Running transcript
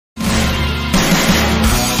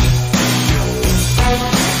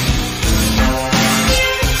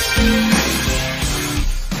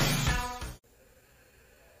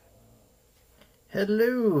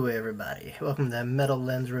Hello everybody, welcome to Metal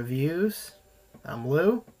Lens Reviews. I'm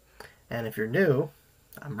Lou, and if you're new,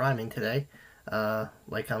 I'm rhyming today.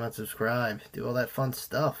 Like, comment, subscribe, do all that fun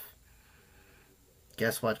stuff.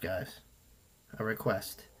 Guess what, guys? A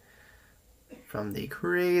request from the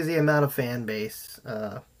crazy amount of fan base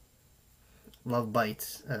Love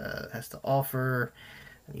Bites has to offer,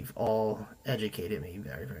 and you've all educated me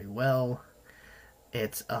very, very well.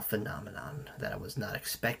 It's a phenomenon that I was not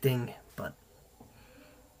expecting, but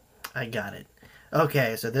I got it.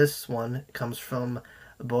 Okay, so this one comes from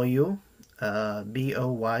Boyu,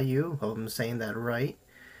 Boyu. Hope I'm saying that right.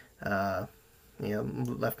 Uh,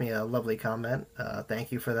 Left me a lovely comment.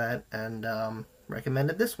 Thank you for that, and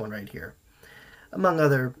recommended this one right here, among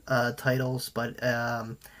other titles. But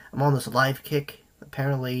I'm on this live kick.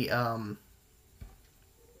 Apparently, I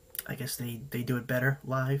guess they do it better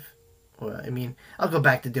live. Well, I mean, I'll go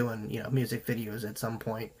back to doing music videos at some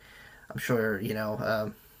point. I'm sure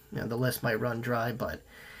the list might run dry, but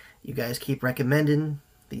you guys keep recommending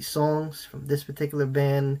these songs from this particular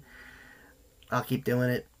band. I'll keep doing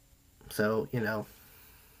it. So, to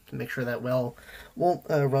make sure that well won't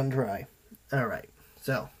run dry. Alright,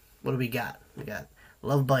 so what do we got? We got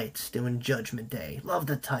Love Bites doing Judgment Day. Love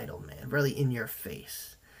the title, man. Really in your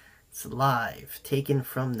face. It's live, taken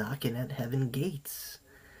from Knocking at Heaven Gates.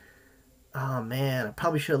 Oh man, I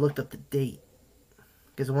probably should have looked up the date,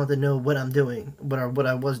 because I wanted to know what I'm doing, what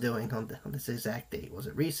I was doing on this exact date. Was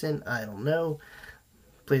it recent? I don't know.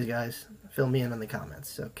 Please, guys, fill me in the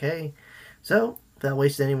comments, okay? So, without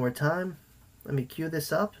wasting any more time, let me cue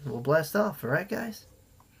this up, and we'll blast off. Alright, guys?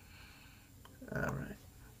 Alright.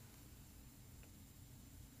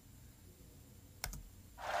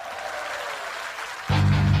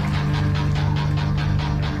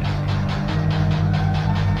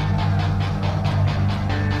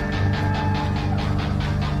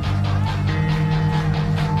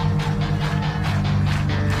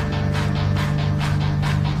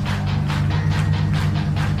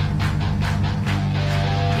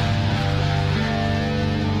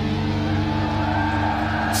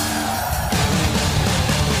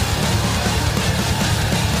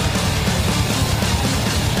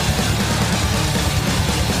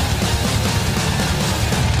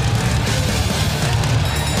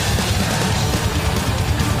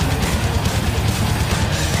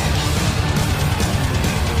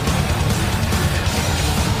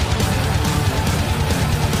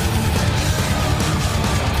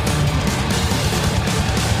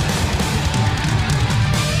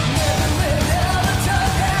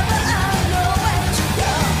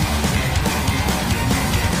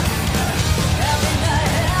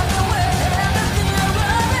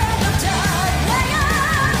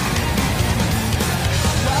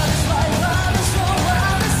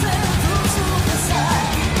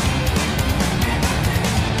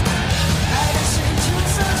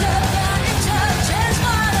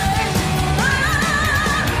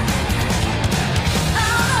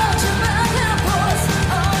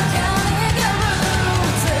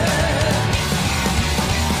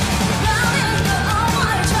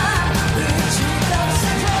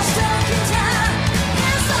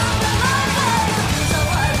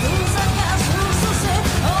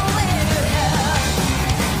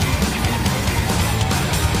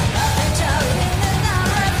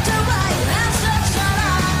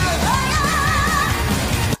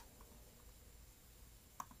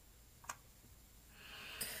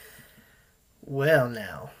 Well,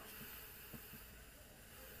 now,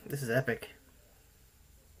 this is epic.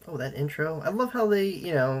 Oh, that intro. I love how they,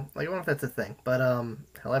 like, I don't know if that's a thing, but,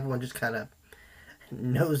 how everyone just kind of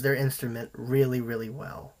knows their instrument really, really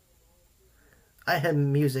well. I had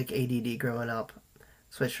music ADD growing up.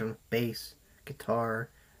 Switched from bass, guitar,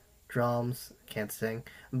 drums, can't sing,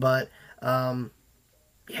 but,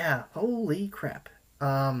 yeah, holy crap.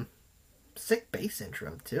 Sick bass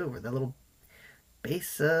intro, too, with that little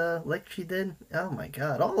bass lick she did. Oh my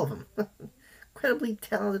god, all of them. Incredibly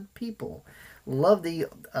talented people. Love the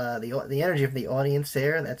energy of the audience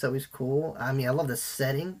there. That's always cool. I mean, I love the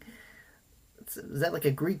setting. Is that like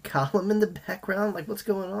a Greek column in the background? Like, what's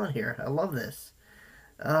going on here? I love this.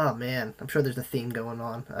 Oh man, I'm sure there's a theme going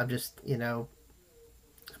on. I'm just,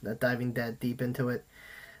 not diving that deep into it.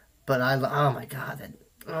 But oh my god, that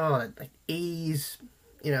like 80s,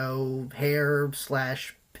 hair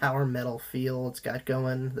slash power metal feel it's got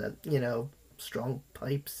going. That, strong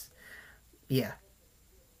pipes. Yeah.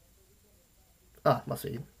 Oh, must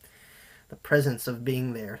be the presence of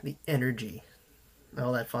being there, the energy,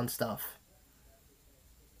 all that fun stuff.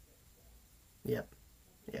 Yep.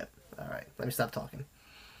 Yep. Alright, let me stop talking.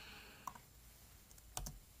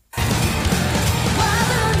 Why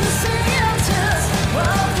don't you say I'm just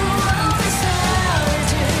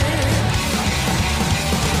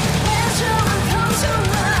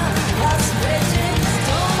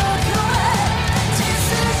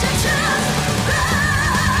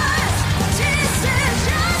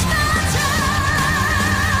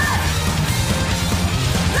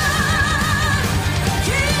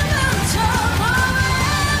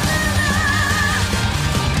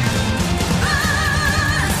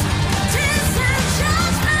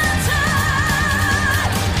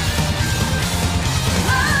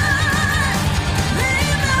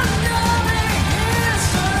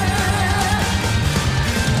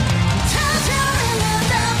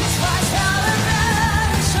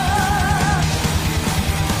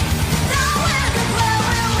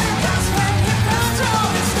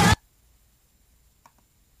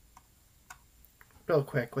real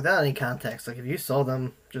quick, without any context, like if you saw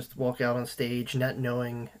them just walk out on stage, not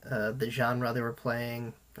knowing the genre they were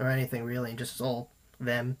playing or anything really, and just saw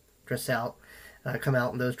them dress out, come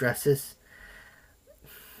out in those dresses,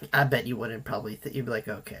 I bet you wouldn't probably. You'd be like,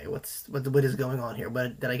 okay, what is going on here?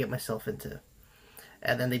 What did I get myself into?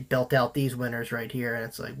 And then they belt out these winners right here, and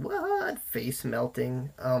it's like, what? Face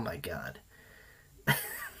melting. Oh my god.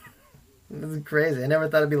 This is crazy. I never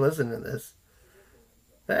thought I'd be listening to this.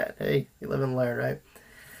 That, hey, you live and learn, right?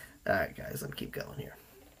 Alright, guys, let's keep going here.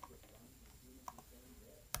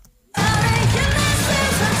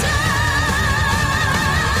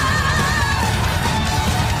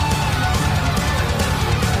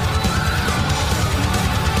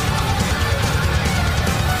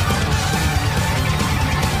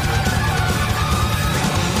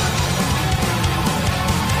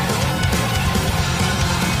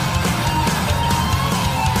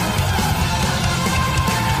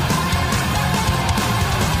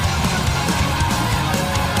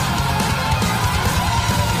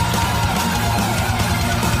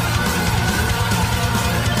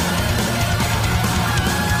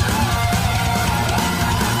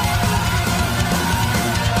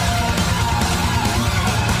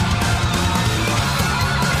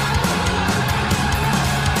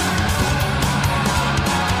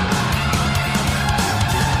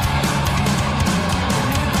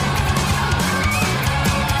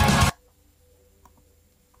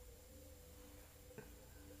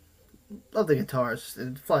 Love the guitars.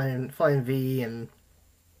 Flying V, and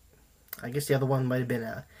I guess the other one might have been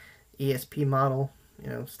a ESP model,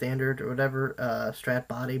 standard or whatever, Strat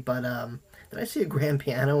body. But did I see a grand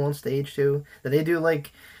piano on stage too? Did they do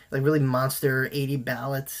like really monster 80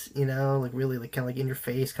 ballads, like really like kind of like in your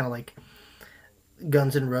face, kind of like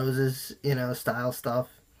Guns N' Roses, style stuff?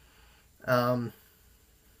 I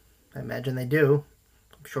imagine they do.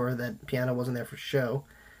 I'm sure that piano wasn't there for show.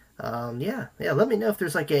 Yeah. Let me know if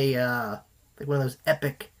there's like a like one of those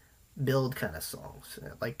epic build kind of songs,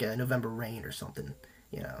 like November Rain or something.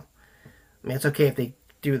 I mean, it's okay if they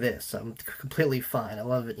do this. I'm completely fine. I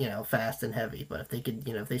love it, fast and heavy. But if they could,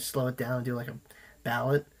 if they slow it down and do like a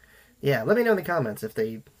ballad, yeah, let me know in the comments if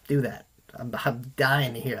they do that. I'm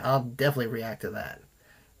dying to hear. I'll definitely react to that.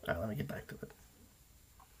 All right, let me get back to it.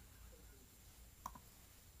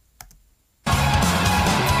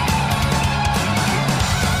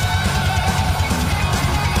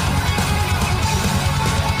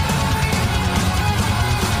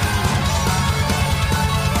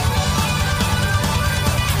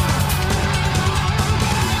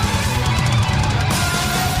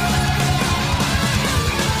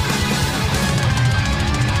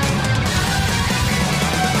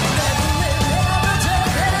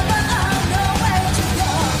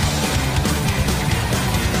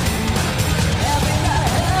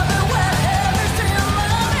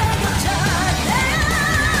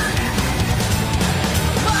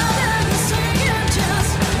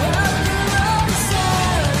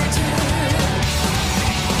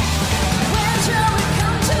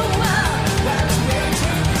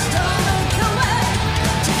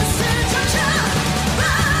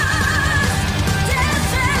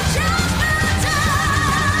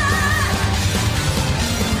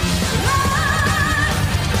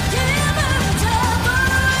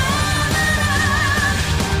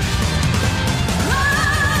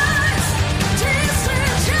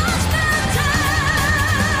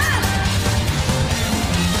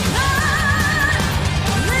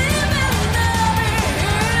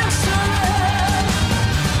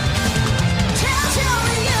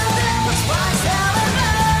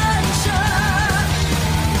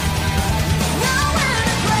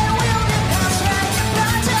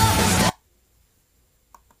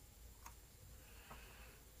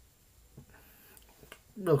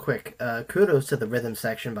 Real quick, kudos to the rhythm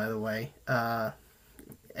section, by the way.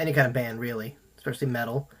 Any kind of band, really, especially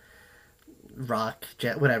metal, rock,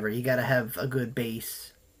 jet, whatever. You gotta have a good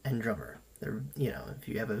bass and drummer. If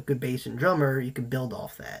you have a good bass and drummer, you can build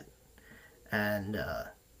off that. And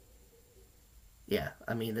yeah,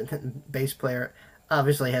 I mean, the bass player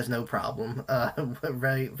obviously has no problem.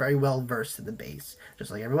 Very, very well versed in the bass,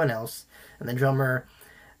 just like everyone else. And the drummer,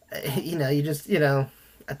 you just,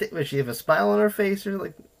 I think she have a smile on her face, or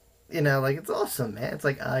like, like it's awesome, man. It's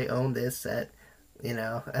like, I own this set, and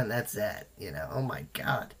that's that, Oh my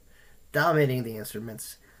god, dominating the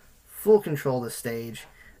instruments, full control of the stage.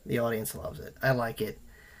 The audience loves it. I like it.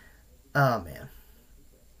 Oh man,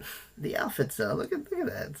 the outfits though. Look at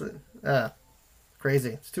that. It's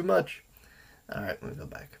crazy. It's too much. All right, let me go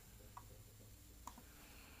back.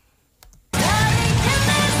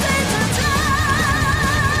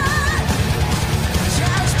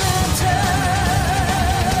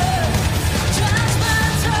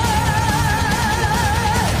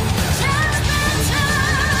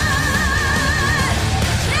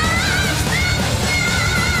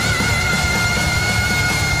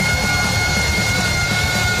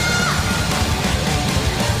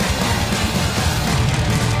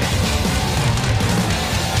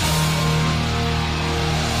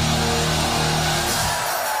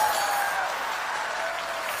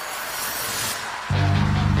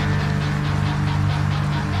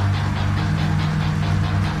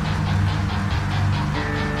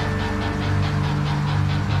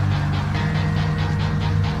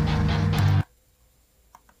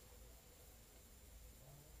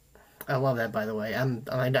 I love that, by the way. I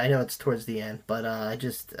know it's towards the end, but I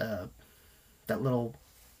just that little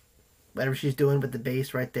whatever she's doing with the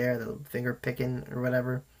bass right there, the finger picking or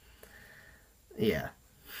whatever. Yeah.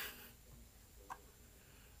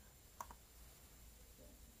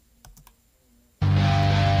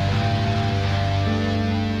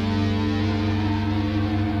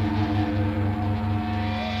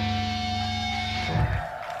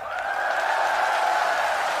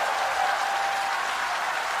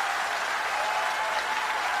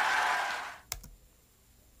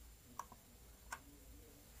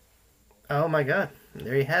 Oh my God.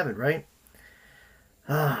 There you have it, right?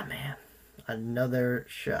 Oh man. Another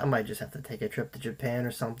show. I might just have to take a trip to Japan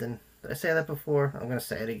or something. Did I say that before? I'm gonna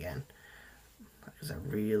say it again because I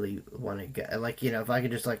really want to get like if I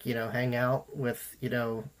could just like hang out with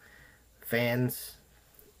fans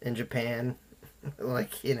in Japan,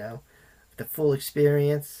 like the full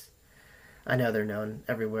experience. I know they're known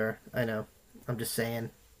everywhere. I know. I'm just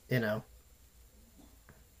saying, you know.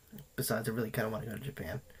 Besides, I really kind of want to go to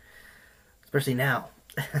Japan, especially now.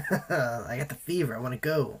 I got the fever. I want to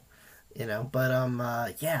go.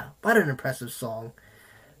 But yeah, what an impressive song.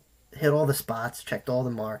 Hit all the spots, checked all the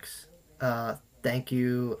marks. Thank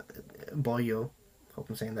you, Boyo. Hope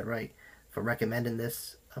I'm saying that right, for recommending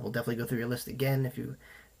this. I will definitely go through your list again if you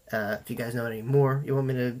guys know any more you want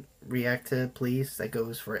me to react to. Please, that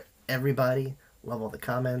goes for everybody. Love all the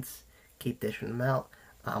comments. Keep dishing them out.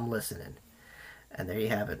 I'm listening. And there you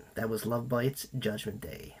have it. That was Love Bites Judgment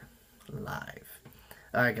Day live.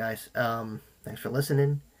 All right, guys. Thanks for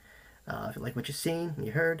listening. If you like what you've seen,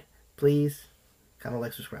 you heard, please comment,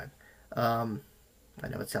 like, subscribe. I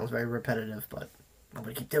know it sounds very repetitive, but I'm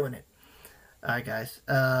gonna keep doing it. All right, guys.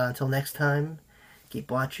 Until next time,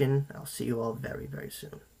 keep watching. I'll see you all very, very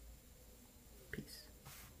soon.